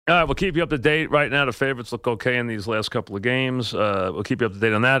All right, we'll keep you up to date. Right now, the favorites look okay in these last couple of games. We'll keep you up to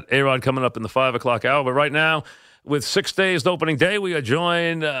date on that. A-Rod coming up in the 5 o'clock hour. But right now, with 6 days to opening day, we are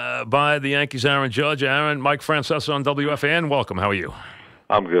joined by the Yankees' Aaron Judge. Aaron, Mike Francesa on WFAN. Welcome. How are you?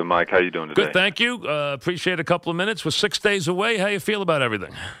 I'm good, Mike. How you doing today? Good, thank you. Appreciate a couple of minutes. We're 6 days away. How you feel about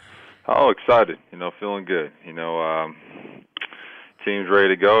everything? Oh, excited. Feeling good. Team's ready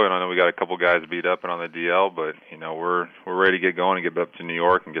to go, and I know we got a couple guys beat up and on the DL, but we're ready to get going and get up to New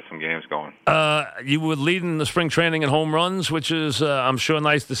York and get some games going. You were leading the spring training in home runs, which is I'm sure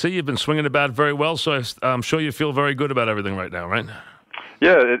nice to see. You've been swinging the bat very well, so I'm sure you feel very good about everything right now, right?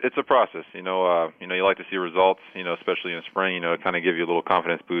 Yeah, it's a process. You like to see results. Especially in spring. To kind of give you a little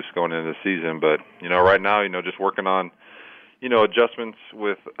confidence boost going into the season. But right now, just working on adjustments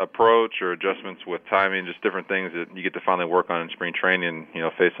with approach or adjustments with timing, just different things that you get to finally work on in spring training,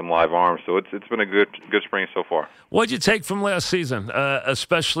 face some live arms. So it's been a good spring so far. What did you take from last season,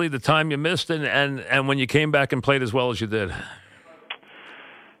 especially the time you missed and when you came back and played as well as you did?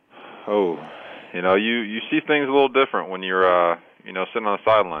 Oh, you see things a little different when you're, sitting on the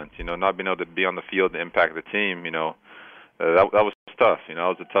sidelines, not being able to be on the field to impact the team, that was tough. It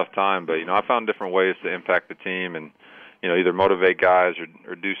was a tough time, but, I found different ways to impact the team and, either motivate guys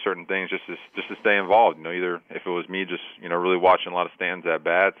or do certain things just to stay involved. Either if it was me just, really watching a lot of stands at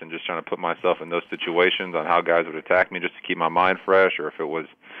bats and just trying to put myself in those situations on how guys would attack me just to keep my mind fresh, or if it was,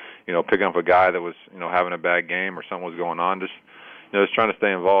 picking up a guy that was, having a bad game or something was going on, just trying to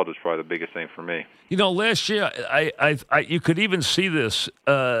stay involved is probably the biggest thing for me. Last year, I you could even see this.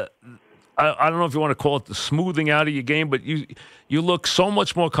 I don't know if you want to call it the smoothing out of your game, but you look so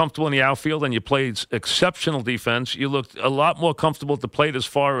much more comfortable in the outfield, and you played exceptional defense. You looked a lot more comfortable at the plate as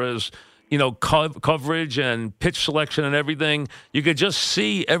far as coverage and pitch selection and everything. You could just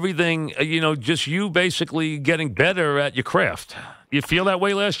see everything. Just you basically getting better at your craft. You feel that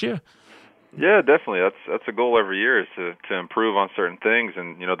way last year? Yeah, definitely. That's a goal every year is to improve on certain things.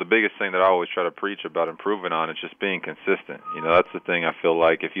 And, the biggest thing that I always try to preach about improving on is just being consistent. That's the thing I feel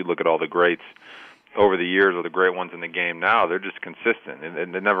like if you look at all the greats over the years or the great ones in the game now, they're just consistent.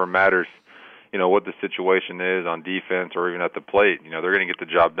 And it never matters, what the situation is on defense or even at the plate. They're going to get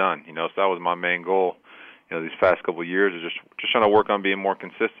the job done. So that was my main goal, these past couple of years is just trying to work on being more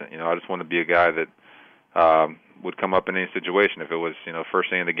consistent. I just want to be a guy that would come up in any situation. If it was, first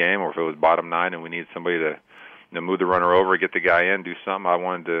inning of the game or if it was bottom 9 and we need somebody to, move the runner over, get the guy in, do something, I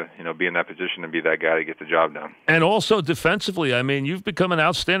wanted to, be in that position and be that guy to get the job done. And also defensively, you've become an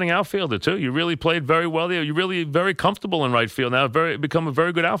outstanding outfielder too. You really played very well there. You're really very comfortable in right field now. Become a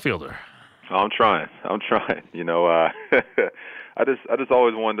very good outfielder. I'm trying. I just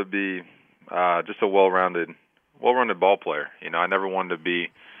always wanted to be just a well-rounded ball player. I never wanted to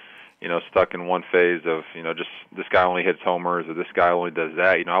be stuck in one phase of, just this guy only hits homers or this guy only does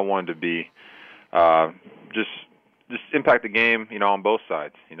that. I wanted to be just impact the game, on both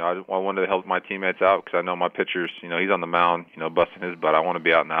sides. I wanted to help my teammates out because I know my pitcher's, he's on the mound, busting his butt. I want to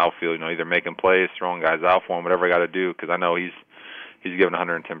be out in the outfield, either making plays, throwing guys out for him, whatever I got to do because I know he's giving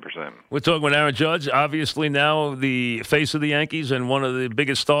 110%. We're talking with Aaron Judge, obviously now the face of the Yankees and one of the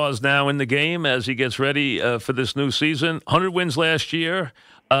biggest stars now in the game as he gets ready for this new season. 100 wins last year.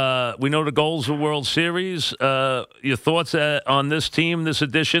 We know the goals of World Series. Your thoughts on this team, this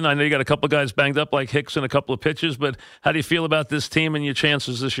edition? I know you got a couple of guys banged up like Hicks and a couple of pitchers, but how do you feel about this team and your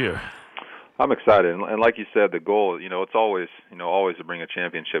chances this year? I'm excited, and like you said, the goal, it's always to bring a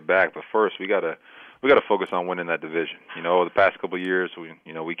championship back. But first, we got to focus on winning that division. The past couple of years,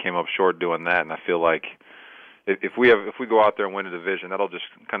 we came up short doing that, and I feel like if we go out there and win a division, that'll just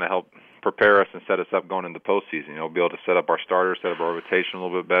kind of help prepare us and set us up going into the postseason. Be able to set up our starters, set up our rotation a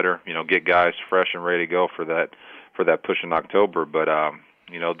little bit better. Get guys fresh and ready to go for that push in October. But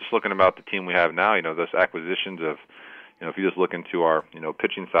just looking about the team we have now, those acquisitions of, if you just look into our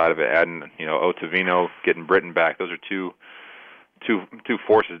pitching side of it, adding Ottavino, getting Britton back, those are two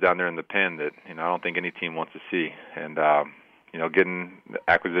forces down there in the pen that I don't think any team wants to see. And getting the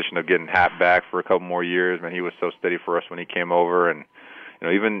acquisition of getting Happ back for a couple more years, man, he was so steady for us when he came over, and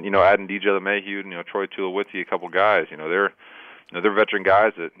even adding DJ LeMahieu, Troy Tulowitzki, a couple guys, they're veteran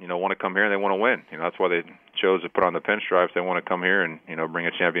guys that want to come here and they want to win. That's why they chose to put on the pinstripes. They want to come here and bring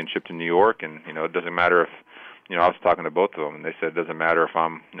a championship to New York, and it doesn't matter if I was talking to both of them, and they said it doesn't matter if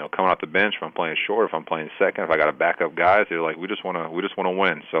I'm coming off the bench, if I'm playing short, if I'm playing second, if I got to back up guys. They're like, we just want to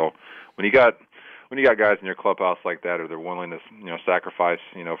win. So when you got guys in your clubhouse like that, or they're willing to sacrifice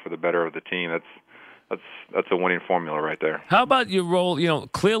for the better of the team, that's a winning formula right there. How about your role?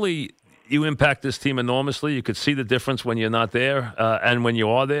 Clearly you impact this team enormously. You could see the difference when you're not there and when you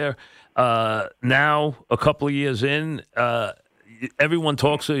are there. Now, a couple of years in, everyone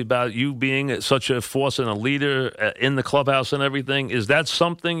talks about you being such a force and a leader in the clubhouse and everything. Is that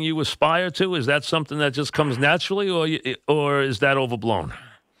something you aspire to? Is that something that just comes naturally, or is that overblown?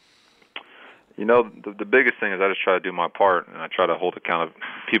 You know, the biggest thing is I just try to do my part, and I try to hold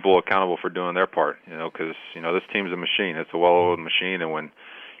people accountable for doing their part. You know, because this team's a machine. It's a well-oiled machine, and when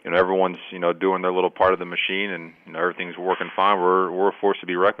everyone's doing their little part of the machine, and everything's working fine, we're a force to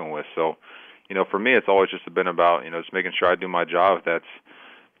be reckoned with. So, for me, it's always just been about just making sure I do my job. If that's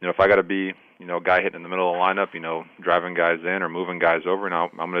if I got to be a guy hitting in the middle of the lineup, driving guys in or moving guys over,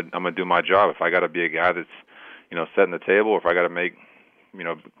 I'm gonna do my job. If I got to be a guy that's setting the table, or if I got to make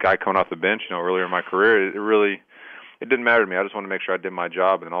guy coming off the bench, earlier in my career, it didn't matter to me. I just wanted to make sure I did my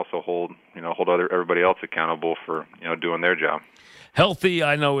job and also hold everybody else accountable for, doing their job. Healthy,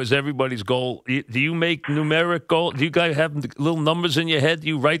 I know, is everybody's goal. Do you make numeric goals? Do you guys have little numbers in your head? Do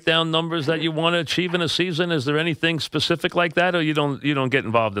you write down numbers that you want to achieve in a season? Is there anything specific like that, or you don't get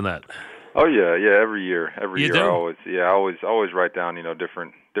involved in that? Oh yeah. Every year, I always write down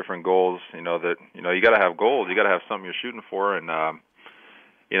different goals. That you got to have goals. You got to have something you're shooting for, and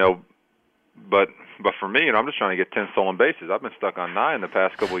But for me, I'm just trying to get 10 stolen bases. I've been stuck on 9 the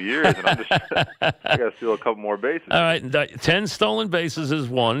past couple of years, and I got to steal a couple more bases. All right, 10 stolen bases is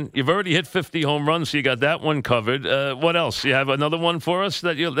one. You've already hit 50 home runs, so you got that one covered. What else? You have another one for us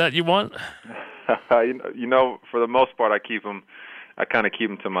that you want? For the most part, I kind of keep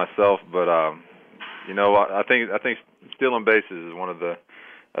them to myself. But I think stealing bases is one of the.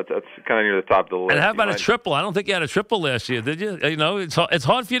 That's kind of near the top of the list. And how about a triple? I don't think you had a triple last year, did you? It's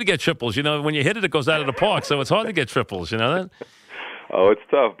hard for you to get triples. When you hit it goes out of the park, so it's hard to get triples. You know that? Oh, it's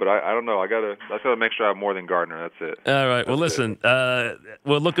tough, but I don't know. I gotta make sure I have more than Gardner. That's it. All right. Well, listen,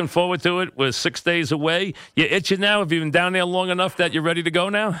 we're looking forward to it. We're 6 days away. You itching now? Have you been down there long enough that you're ready to go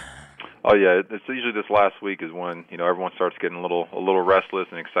now? Oh yeah, it's usually this last week is when everyone starts getting a little restless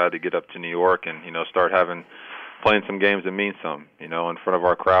and excited to get up to New York and start playing some games that mean something, in front of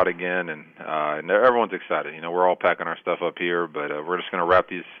our crowd again, and everyone's excited. We're all packing our stuff up here, but we're just going to wrap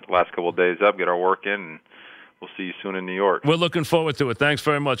these last couple of days up, get our work in, and we'll see you soon in New York. We're looking forward to it. Thanks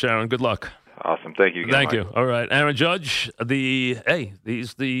very much, Aaron. Good luck. Awesome. Thank you again, Thank Mike. you. All right. Aaron Judge,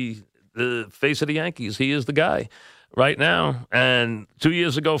 he's the face of the Yankees. He is the guy right now. And 2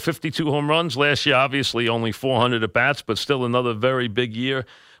 years ago, 52 home runs. Last year, obviously, only 400 at-bats, but still another very big year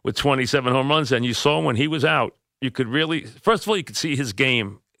with 27 home runs. And you saw when he was out, you could really, first of all, you could see his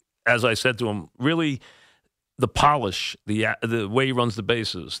game, as I said to him, really the polish, the way he runs the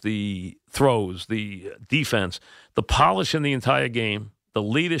bases, the throws, the defense, the polish in the entire game, the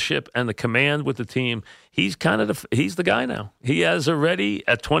leadership and the command with the team. He's he's the guy now. He has already,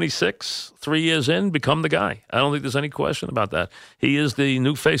 at 26, 3 years in, become the guy. I don't think there's any question about that. He is the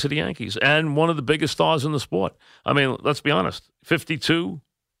new face of the Yankees and one of the biggest stars in the sport. I mean, let's be honest, 52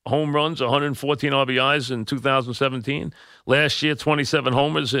 home runs, 114 RBIs in 2017. Last year, 27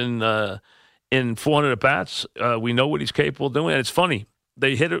 homers in 400 at-bats. We know what he's capable of doing. And it's funny.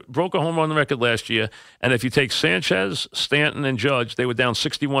 They broke a home run record last year. And if you take Sanchez, Stanton, and Judge, they were down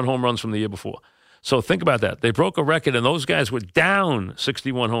 61 home runs from the year before. So think about that. They broke a record, and those guys were down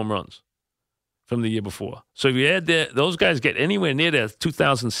 61 home runs from the year before. So if you add those guys get anywhere near their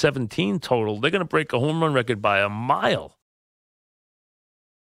 2017 total, they're going to break a home run record by a mile.